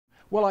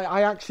Well,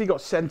 I actually got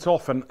sent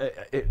off, and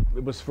it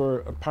was for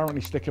apparently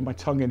sticking my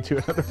tongue into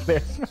another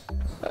player.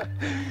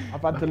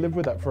 I've had to live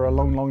with that for a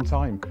long, long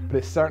time, but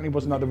it certainly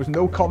wasn't that. There was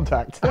no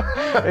contact.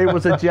 It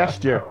was a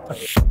gesture.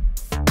 It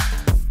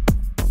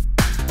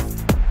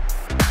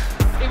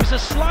was a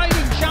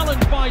sliding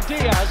challenge by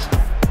Dias.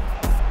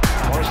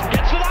 Morrison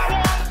gets to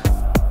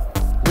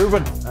that one.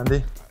 Ruben.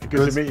 Andy.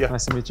 Good to meet you.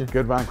 Nice to meet you.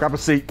 Good man. Grab a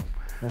seat.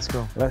 Let's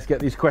go. Let's get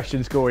these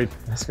questions going.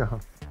 Let's go.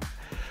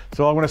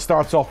 So I'm going to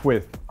start off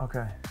with.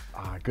 Okay.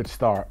 Good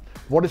start.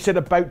 What is it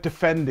about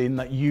defending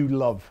that you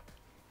love?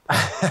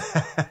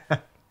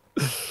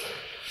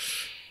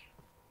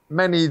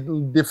 Many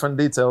different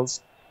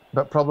details,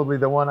 but probably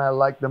the one I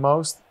like the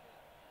most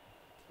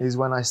is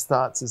when I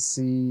start to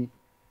see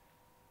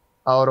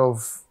out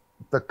of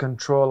the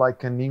control I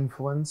can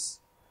influence,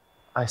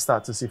 I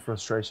start to see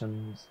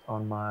frustrations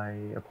on my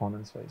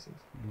opponent's faces.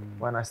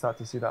 When I start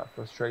to see that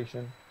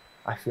frustration,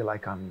 I feel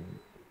like I'm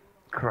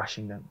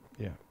crushing them.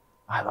 Yeah.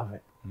 I love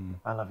it.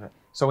 I love it.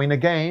 So in a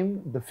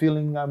game, the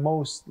feeling I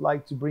most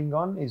like to bring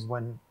on is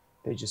when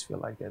they just feel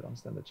like they don't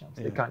stand a chance.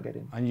 Yeah. They can't get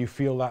in. And you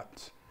feel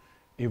that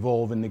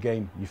evolve in the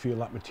game. You feel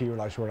that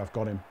materialise where I've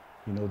got him.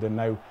 You know,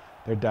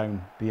 they're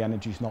down. The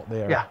energy's not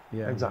there.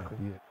 Yeah, exactly.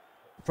 Yeah.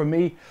 For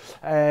me,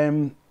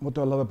 what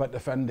do I love about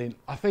defending?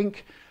 I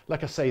think,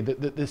 like I say,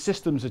 the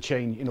systems have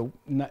changed. You know,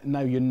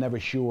 now you're never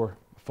sure,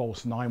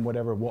 false nine,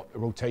 whatever, what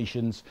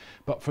rotations.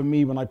 But for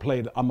me, when I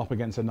played, I'm up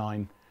against a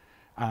 9.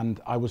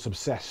 And I was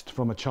obsessed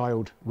from a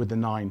child with the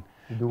 9.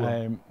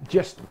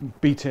 Just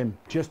beat him,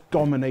 just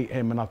dominate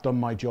him, and I've done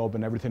my job,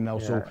 and everything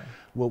else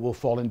will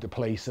fall into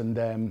place.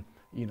 And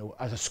you know,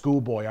 as a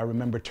schoolboy, I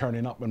remember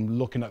turning up and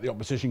looking at the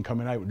opposition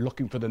coming out,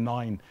 looking for the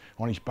 9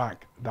 on his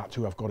back. That's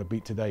who I've got to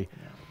beat today.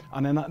 Yeah.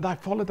 And then I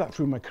followed that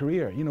through my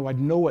career. You know, I'd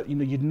know it. You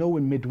know, you'd know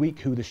in midweek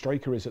who the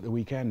striker is at the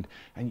weekend,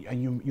 and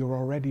you're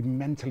already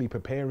mentally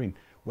preparing.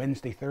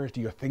 Wednesday,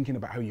 Thursday, you're thinking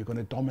about how you're going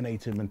to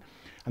dominate him,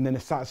 and then the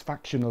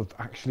satisfaction of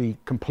actually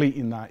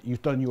completing that.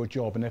 You've done your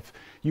job, and if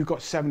you've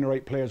got 7 or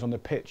 8 players on the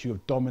pitch, you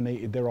have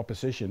dominated their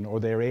opposition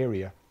or their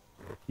area,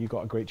 you've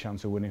got a great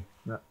chance of winning.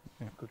 Yeah.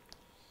 Good.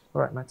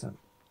 All right, my turn.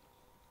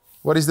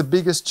 What is the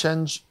biggest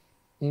change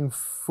in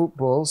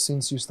football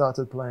since you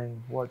started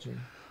playing, watching?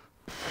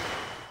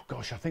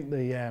 Gosh, I think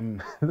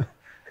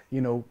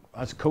you know,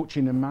 as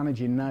coaching and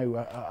managing now,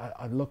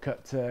 I look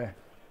at.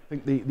 I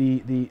think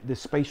the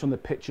space on the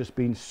pitch has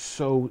been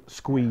so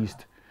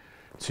squeezed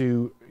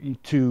to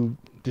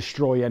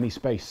destroy any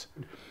space.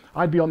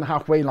 I'd be on the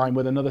halfway line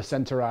with another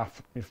centre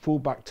half,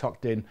 full-back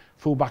tucked in,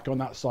 full-back on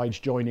that side's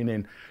joining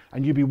in,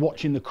 and you'd be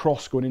watching the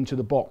cross going into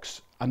the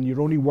box, and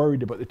you're only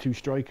worried about the 2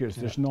 strikers.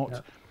 There's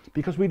not,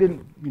 because we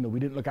didn't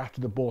look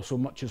after the ball so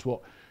much as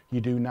what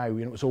you do now. You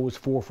know, it was always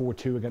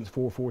 4-4-2 against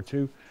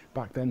 4-4-2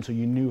 back then, so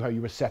you knew how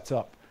you were set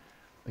up.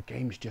 The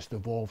game's just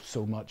evolved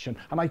so much, and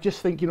I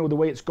just think, you know, the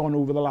way it's gone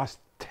over the last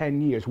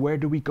 10 years, where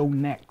do we go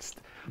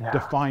next to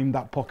find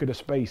that pocket of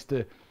space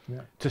to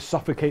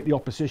suffocate the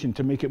opposition,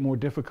 to make it more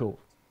difficult?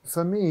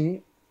 For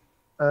me,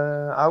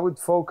 I would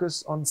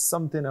focus on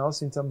something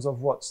else in terms of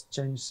what's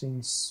changed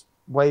since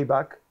way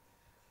back,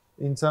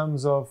 in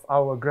terms of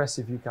how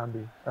aggressive you can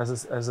be as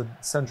a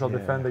central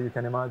defender. You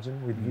can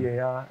imagine with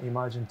VAR,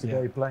 imagine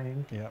today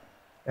playing.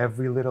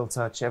 Every little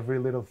touch, every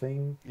little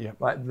thing,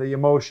 like the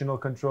emotional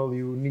control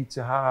you need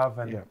to have.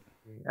 And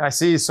I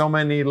see so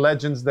many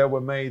legends that were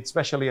made,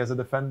 especially as a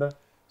defender,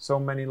 so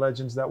many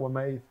legends that were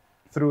made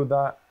through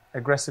that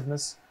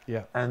aggressiveness.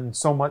 And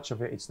so much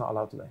of it, it's not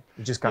allowed today.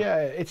 You just can't.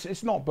 Yeah,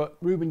 it's not. But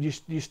Ruben,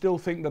 you still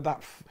think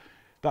that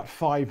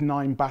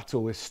 5-9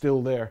 battle is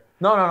still there?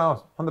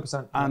 No,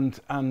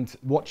 100%. And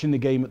watching the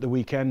game at the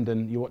weekend,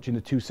 and you're watching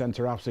the 2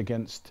 centre halves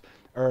against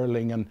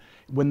Erling, and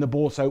when the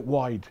ball's out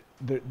wide,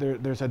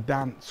 there's a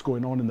dance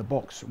going on in the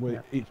box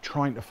where it's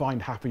trying to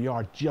find half a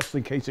yard just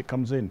in case it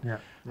comes in.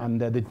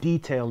 And the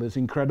detail is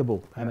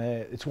incredible, and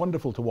it's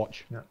wonderful to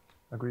watch. Yeah,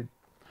 agreed.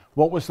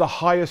 What was the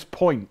highest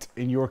point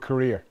in your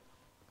career?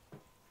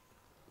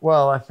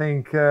 Well, I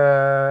think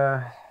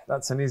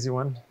that's an easy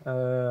one.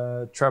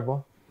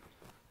 Treble.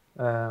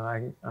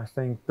 I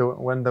think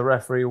when the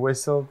referee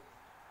whistled,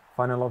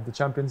 final of the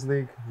Champions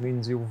League,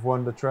 means you've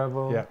won the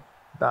treble.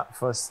 That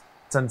first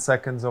 10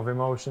 seconds of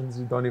emotions,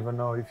 you don't even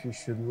know if you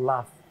should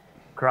laugh,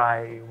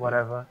 cry,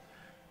 whatever.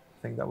 I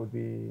think that would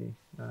be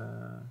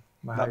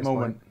my highest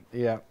moment.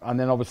 And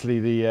then obviously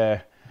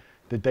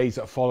the days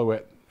that follow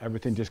it,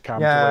 everything just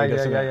calms away,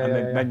 doesn't it?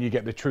 And then you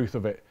get the truth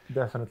of it.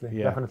 Definitely.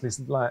 It's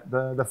like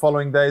the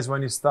following days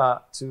when it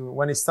starts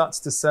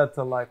to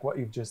settle, like what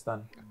you've just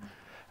done.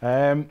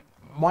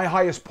 My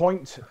highest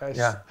point is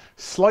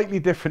slightly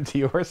different to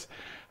yours,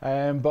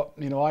 but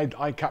you know,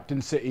 I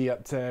captained City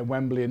at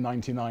Wembley in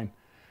 '99.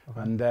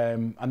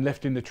 And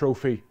lifting the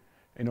trophy,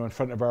 you know, in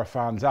front of our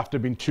fans after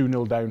being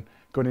 2-0 down,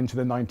 going into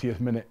the 90th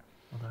minute.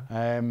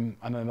 And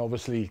then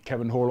obviously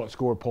Kevin Horlock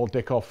scored, Paul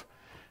Dickoff,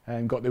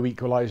 and got the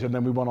equaliser, and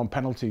then we won on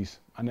penalties,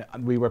 and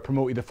we were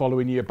promoted the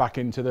following year back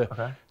into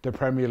the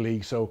Premier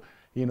League. So,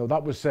 you know,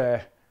 that was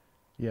that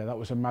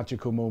was a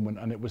magical moment,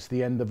 and it was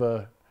the end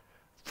of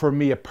for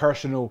me, a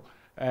personal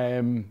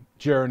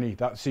journey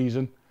that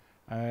season,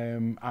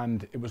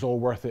 and it was all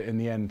worth it in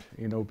the end,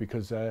 you know,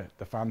 because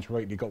the fans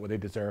rightly got what they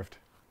deserved.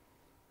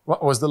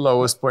 What was the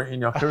lowest point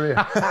in your career?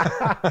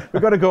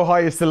 We've got to go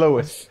highest to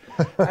lowest.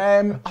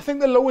 I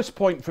think the lowest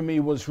point for me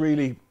was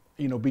really,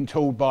 you know, being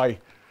told by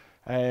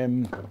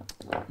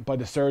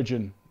the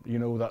surgeon, you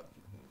know, that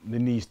the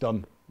knee's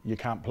done, you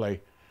can't play,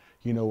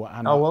 you know.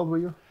 And how old were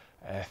you?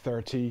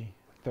 30,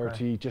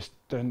 Right. just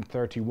turned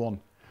 31,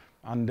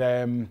 and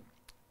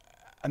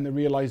the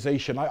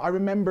realization. I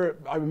remember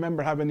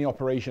having the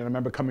operation. I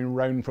remember coming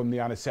round from the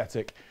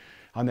anaesthetic,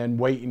 and then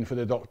waiting for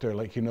the doctor,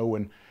 like, you know,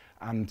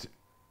 and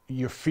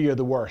you fear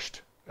the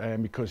worst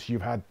because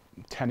you've had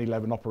 10,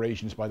 11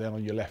 operations by then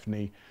on your left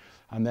knee,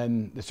 and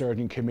then the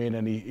surgeon came in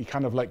and he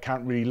kind of like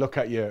can't really look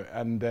at you,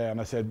 and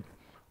I said,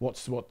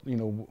 what, you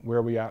know, where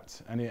are we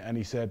at? And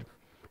he said,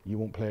 you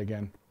won't play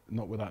again,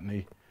 not with that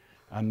knee,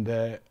 and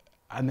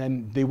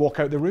then they walk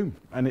out the room,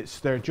 and it's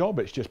their job,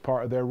 it's just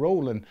part of their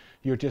role, and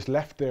you're just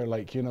left there,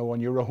 like, you know, on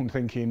your own,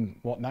 thinking,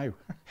 what now?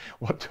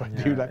 What do I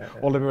do? Like,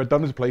 all I've ever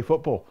done is play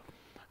football,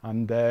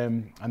 and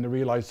the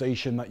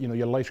realization that, you know,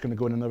 your life's going to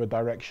go in another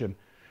direction,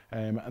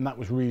 and that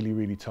was really,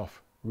 really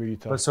tough, really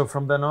tough. But so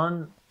from then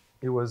on,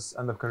 it was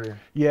end of career.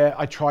 Yeah,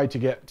 I tried to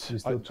get,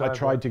 I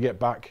tried to get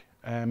back,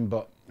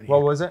 but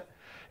what was it?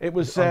 It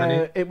was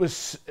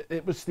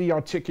the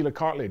articular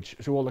cartilage.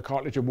 So all the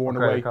cartilage are worn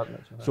away.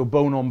 Cartilage, okay. So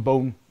bone on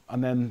bone,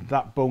 and then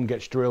that bone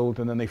gets drilled,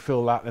 and then they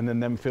fill that, and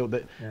then fill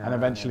it, and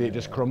eventually it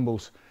just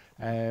crumbles.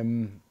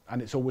 And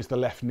it's always the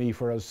left knee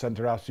for us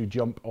centre halves who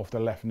jump off the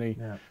left knee.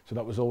 Yeah. So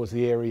that was always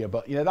the area.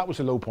 But yeah, that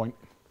was a low point.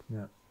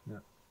 Yeah.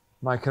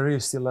 My career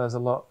still has a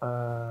lot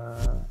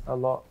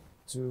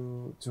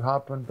to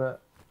happen.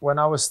 But when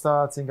I was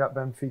starting at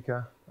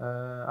Benfica,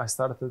 I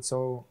started.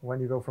 So when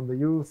you go from the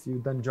youth, you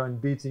then join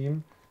B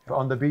team. But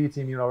on the B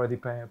team, you're already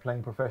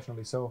playing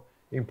professionally. So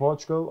in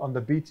Portugal, on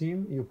the B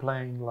team, you're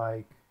playing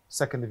like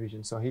second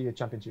division. So here,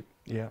 championship.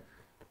 Yeah.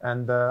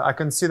 And I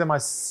consider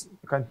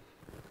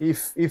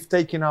if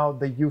taking out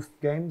the youth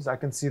games, I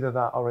consider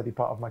that already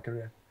part of my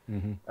career.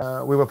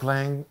 Mm-hmm. We were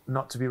playing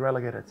not to be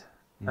relegated,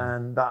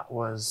 and that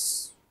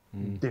was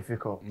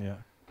difficult. Yeah.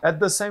 At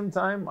the same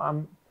time,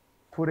 I'm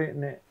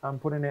putting it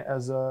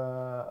as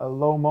a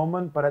low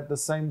moment, but at the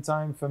same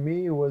time, for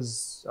me, it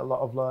was a lot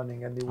of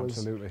learning, and it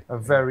was a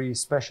very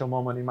special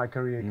moment in my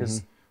career,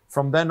 because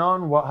from then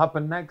on, what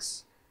happened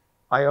next,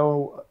 I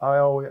owe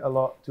a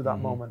lot to that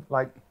moment.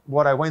 Like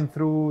what I went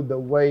through, the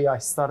way I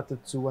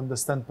started to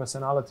understand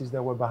personalities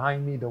that were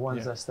behind me, the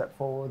ones that step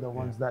forward, the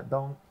ones that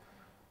don't.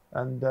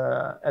 And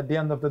at the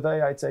end of the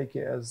day, I take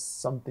it as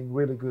something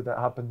really good that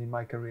happened in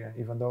my career,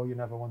 even though you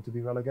never want to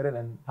be relegated,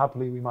 and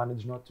happily we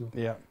managed not to.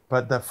 Yeah.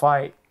 But the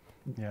fight,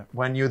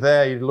 when you're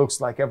there, it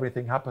looks like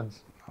everything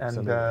happens.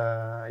 Absolutely.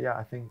 And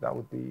I think that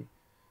would be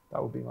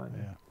mine.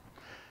 Yeah.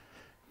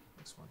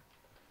 Next one.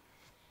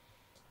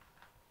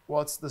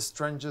 What's the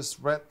strangest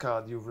red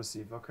card you've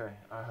received? Okay,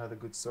 I heard a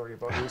good story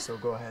about you, so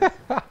go ahead.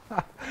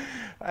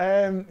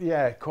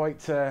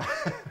 Quite.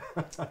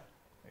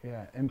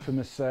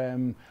 Infamous.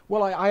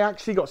 Well, I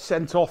actually got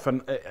sent off,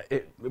 and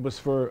it was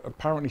for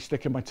apparently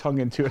sticking my tongue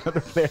into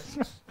another place.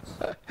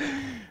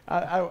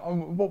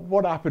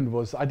 What happened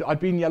was I'd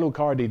been yellow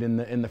carded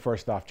in the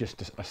first half,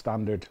 just a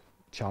standard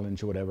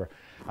challenge or whatever,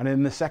 and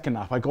in the second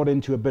half I got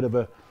into a bit of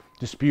a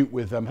dispute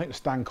with I think it was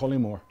Stan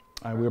Collymore.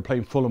 We were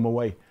playing Fulham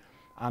away,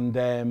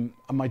 and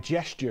my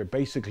gesture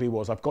basically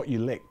was, "I've got you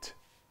licked."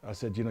 I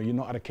said, "You know, you've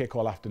not had a kick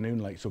all afternoon,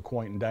 like, so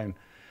quieten down."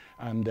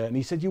 And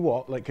he said, "You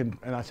what?" Like, and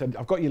I said,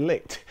 "I've got you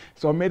licked."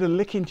 So I made a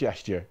licking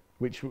gesture,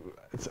 which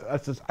it's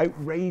as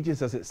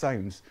outrageous as it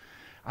sounds.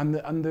 And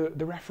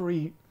the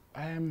referee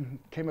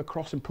came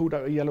across and pulled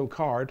out a yellow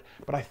card.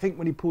 But I think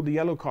when he pulled the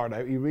yellow card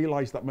out, he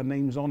realised that my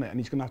name's on it, and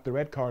he's going to have to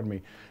red card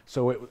me.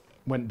 So it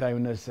went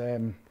down as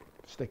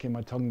sticking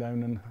my tongue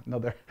down in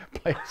another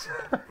place.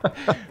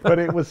 But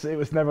it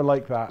was never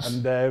like that.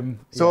 And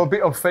so a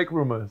bit of fake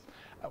rumours.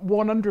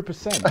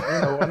 100%,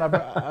 you know, and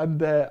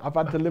I've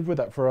had to live with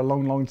that for a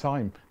long, long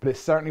time. But it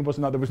certainly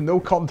wasn't that. There was no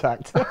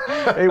contact.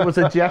 It was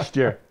a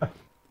gesture.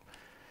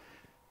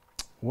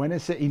 When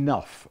is it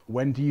enough?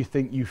 When do you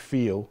think you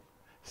feel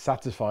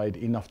satisfied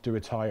enough to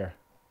retire?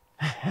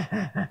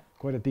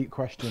 Quite a deep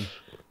question.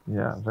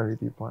 Yeah, very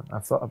deep one.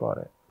 I've thought about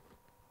it.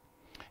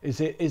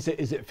 Is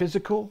it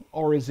physical,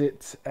 or is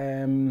it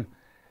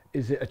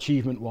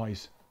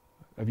achievement-wise?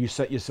 Have you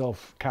set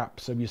yourself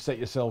caps? Have you set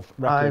yourself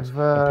records,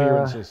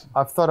 appearances?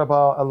 I've thought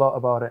a lot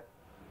about it.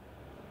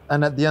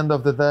 And at the end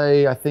of the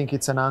day, I think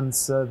it's an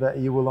answer that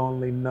you will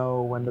only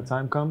know when the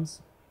time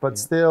comes. But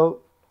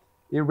still,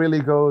 it really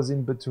goes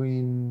in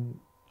between,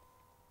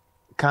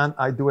 can't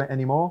I do it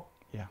anymore?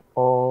 Yeah.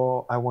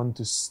 Or I want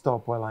to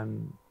stop while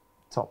I'm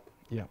top.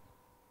 Yeah.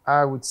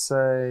 I would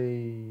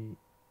say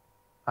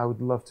I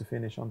would love to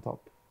finish on top.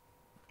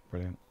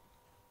 Brilliant.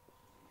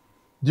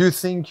 Do you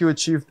think you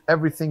achieved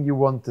everything you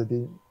wanted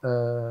in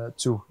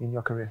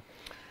your career?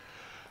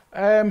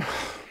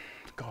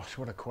 Gosh,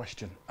 what a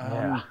question.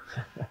 I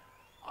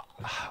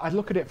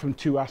look at it from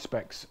two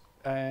aspects.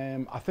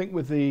 I think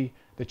with the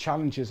the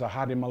challenges I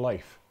had in my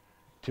life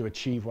to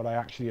achieve what I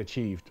actually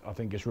achieved, I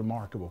think is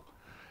remarkable.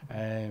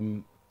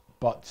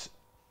 But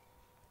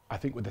I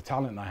think with the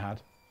talent I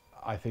had,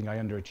 I think I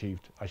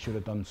underachieved. I should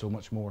have done so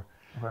much more.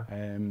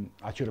 Okay.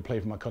 I should have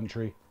played for my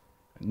country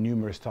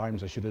numerous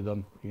times. I should have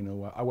done. You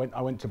know, I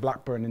went to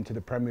Blackburn into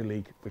the Premier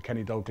League with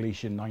Kenny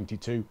Dalglish in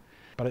 '92,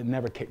 but it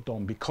never kicked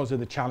on because of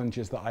the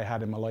challenges that I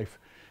had in my life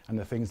and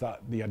the things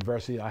that the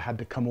adversity I had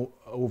to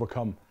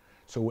overcome.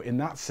 So in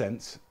that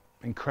sense,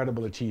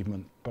 incredible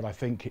achievement. But I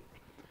think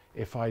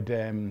if I'd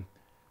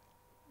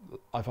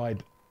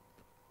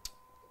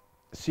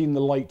seen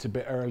the light a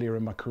bit earlier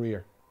in my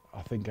career,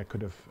 I think I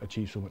could have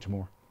achieved so much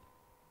more.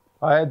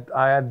 I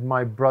had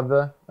my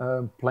brother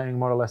playing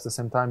more or less the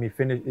same time. He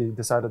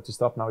decided to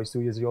stop now. He's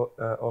 2 years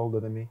older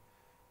than me.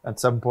 At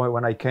some point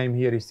when I came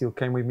here, he still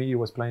came with me. He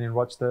was playing in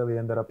Rochdale. He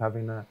ended up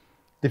having a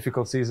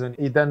difficult season.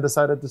 He then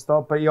decided to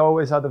stop, but he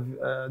always had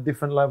a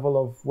different level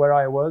of where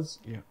I was.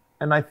 Yeah.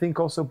 And I think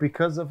also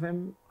because of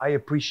him, I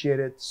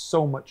appreciated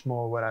so much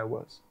more where I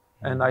was.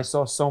 And I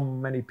saw so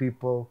many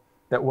people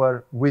that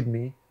were with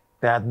me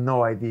that had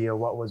no idea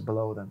what was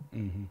below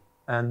them.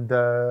 And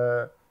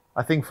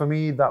I think for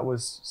me, that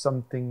was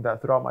something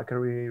that throughout my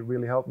career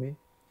really helped me.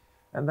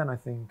 And then I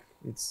think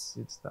it's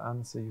the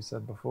answer you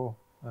said before.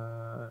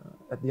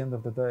 At the end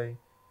of the day,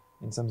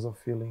 in terms of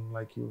feeling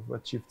like you've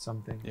achieved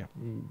something,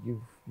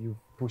 you've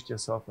pushed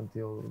yourself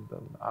until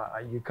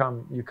you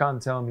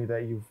can't tell me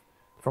that you've,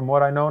 from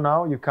what I know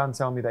now, you can't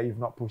tell me that you've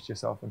not pushed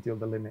yourself until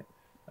the limit.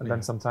 And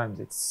then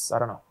sometimes it's, I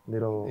don't know,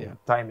 little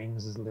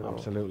timings, little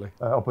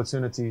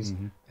opportunities.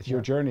 It's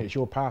your journey, it's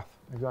your path.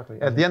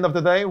 Exactly. At the end of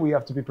the day, we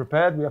have to be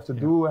prepared. We have to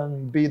do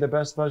and be the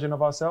best version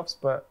of ourselves.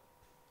 But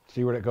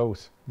see where it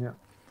goes. Yeah.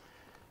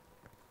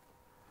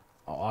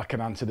 Oh, I can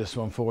answer this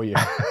one for you.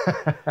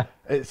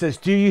 It says,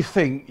 do you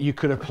think you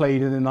could have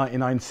played in the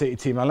 '99 City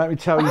team? And let me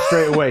tell you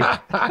straight away,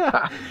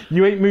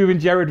 you ain't moving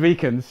Jared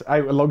Veekins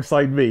out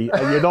alongside me,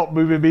 and you're not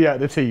moving me out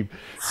of the team.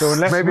 So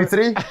unless maybe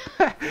three.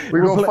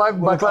 We'll go five.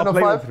 Backline of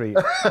five. Three.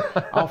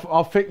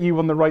 I'll fit you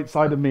on the right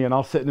side of me, and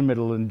I'll sit in the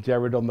middle, and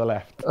Jared on the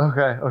left.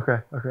 Okay.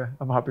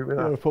 I'm happy with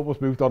that. Yeah,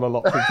 football's moved on a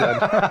lot since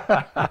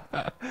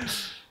then.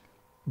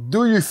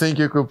 Do you think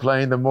you could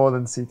play in the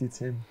Modern City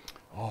team?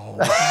 Oh,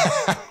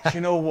 do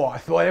you know what? I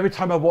thought every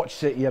time I watch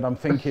City, and I'm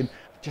thinking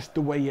just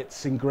the way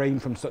it's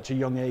ingrained from such a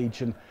young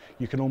age, and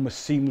you can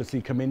almost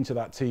seamlessly come into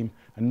that team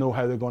and know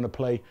how they're going to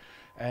play,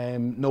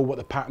 know what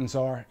the patterns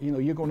are. You know,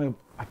 you're going to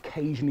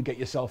occasionally get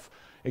yourself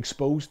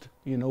exposed,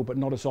 you know, but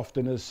not as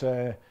often as,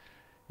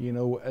 you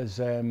know, as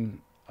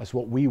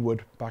what we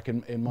would back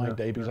in my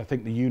day, because I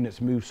think the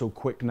units move so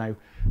quick now.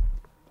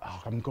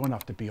 Oh, I'm going to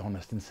have to be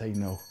honest and say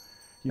no.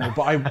 You know,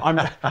 but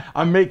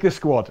I'm make the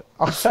squad.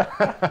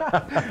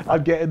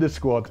 I'm getting the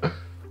squad.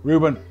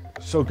 Ruben,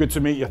 so good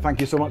to meet you.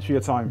 Thank you so much for your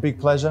time. Big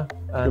pleasure.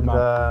 And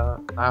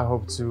I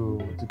hope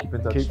to keep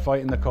in touch. Keep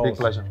fighting the cause. Big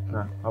pleasure.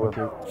 Yeah, I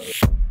will.